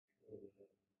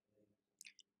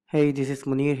Hey, this is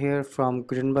Munir here from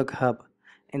Gutenberg Hub.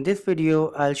 In this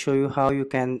video, I'll show you how you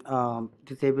can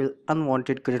disable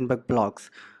unwanted Gutenberg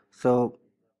blocks. So,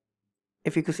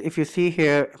 if you see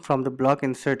here from the block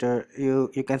inserter,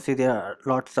 you can see there are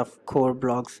lots of core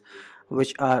blocks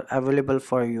which are available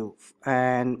for you,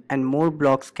 and more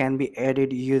blocks can be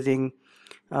added using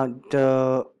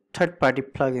the third-party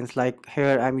plugins. Like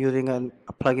here, I'm using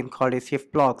a plugin called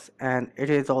ACF Blocks, and it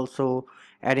is also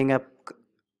adding up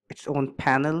its own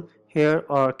panel here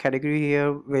or category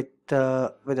here with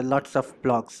a lots of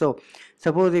blocks. So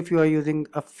suppose if you are using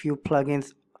a few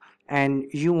plugins and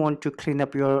you want to clean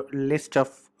up your list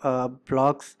of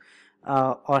blocks,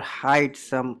 or hide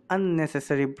some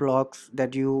unnecessary blocks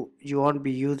that you won't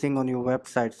be using on your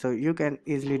website, so you can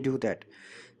easily do that.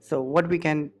 So what we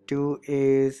can do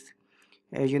is,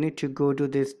 you need to go to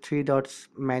this three dots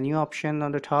menu option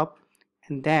on the top,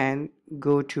 and then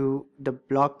go to the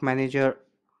block manager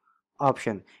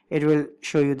option. It will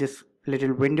show you this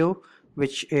little window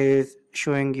which is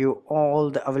showing you all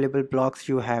the available blocks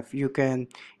you have. You can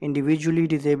individually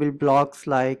disable blocks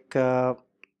like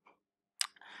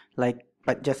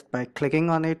just by clicking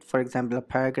on it, for example a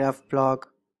paragraph block,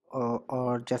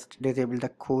 or just disable the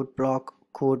code block,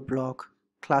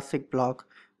 classic block,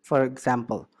 for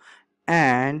example,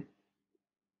 and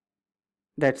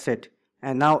that's it.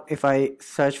 And now if I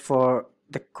search for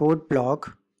the code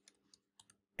block,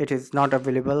 it is not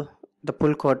available. The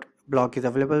pull code block is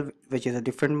available, which is a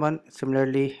different one.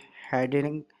 Similarly,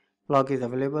 heading block is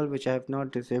available, which I have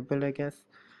not disabled, I guess.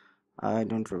 I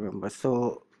don't remember.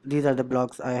 So these are the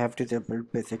blocks I have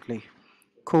disabled basically.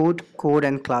 Code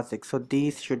and classic. So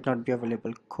these should not be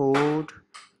available. Code.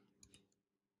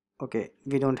 Okay,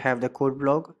 we don't have the code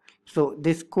block. So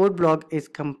this code block is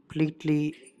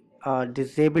completely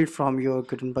disabled from your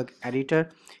Gutenberg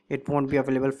editor. It won't be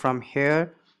available from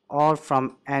here or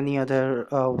from any other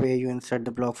way you insert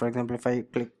the block. For example, if I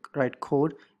click write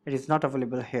code, it is not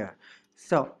available here.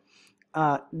 So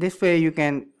this way you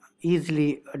can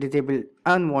easily disable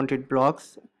unwanted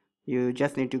blocks. You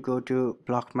just need to go to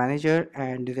block manager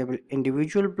and disable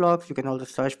individual blocks. You can also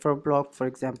search for a block, for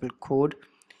example code,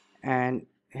 and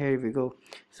here we go.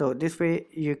 So this way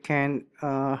you can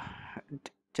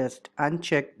just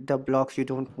uncheck the blocks you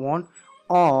don't want,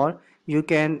 or you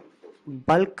can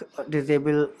bulk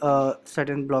disable a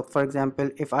certain block. For example,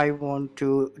 if I want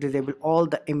to disable all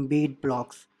the embed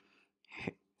blocks,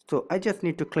 so I just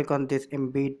need to click on this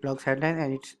embed blocks headline,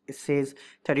 and it says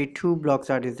 32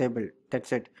 blocks are disabled.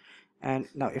 That's it. And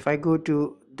now if I go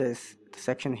to this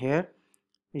section here,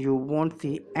 you won't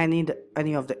see any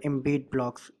of the embed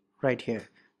blocks right here.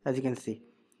 As you can see,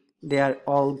 they are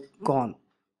all gone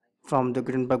from the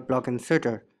Gutenberg block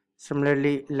inserter.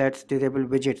 Similarly, let's disable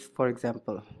widgets, for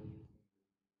example.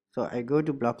 So I go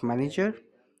to block manager,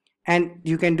 and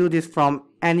you can do this from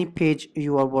any page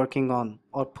you are working on,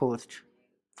 or post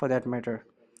for that matter.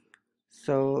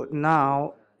 So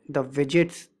now the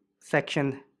widgets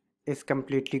section is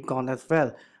completely gone as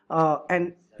well,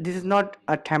 and this is not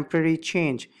a temporary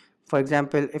change. For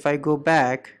example, if I go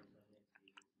back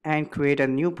and create a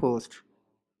new post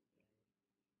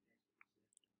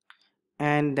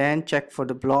and then check for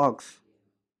the blogs,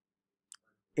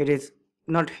 it is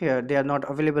not here. They are not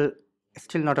available,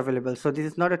 still not available. So this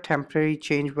is not a temporary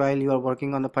change while you are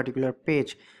working on a particular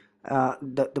page.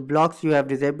 The blocks you have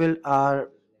disabled are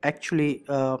actually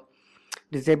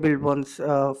disabled ones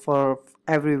for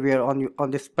everywhere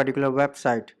on this particular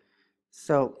website.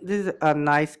 So this is a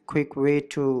nice quick way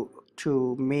to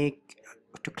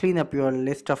clean up your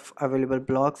list of available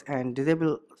blocks and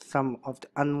disable some of the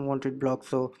unwanted blocks,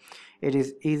 so it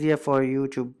is easier for you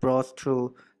to browse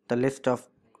through the list of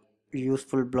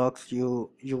useful blocks you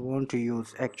want to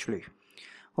use actually.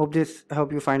 Hope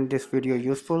you find this video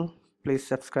useful. Please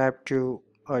subscribe to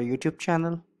our YouTube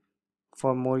channel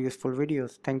for more useful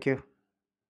videos. Thank you.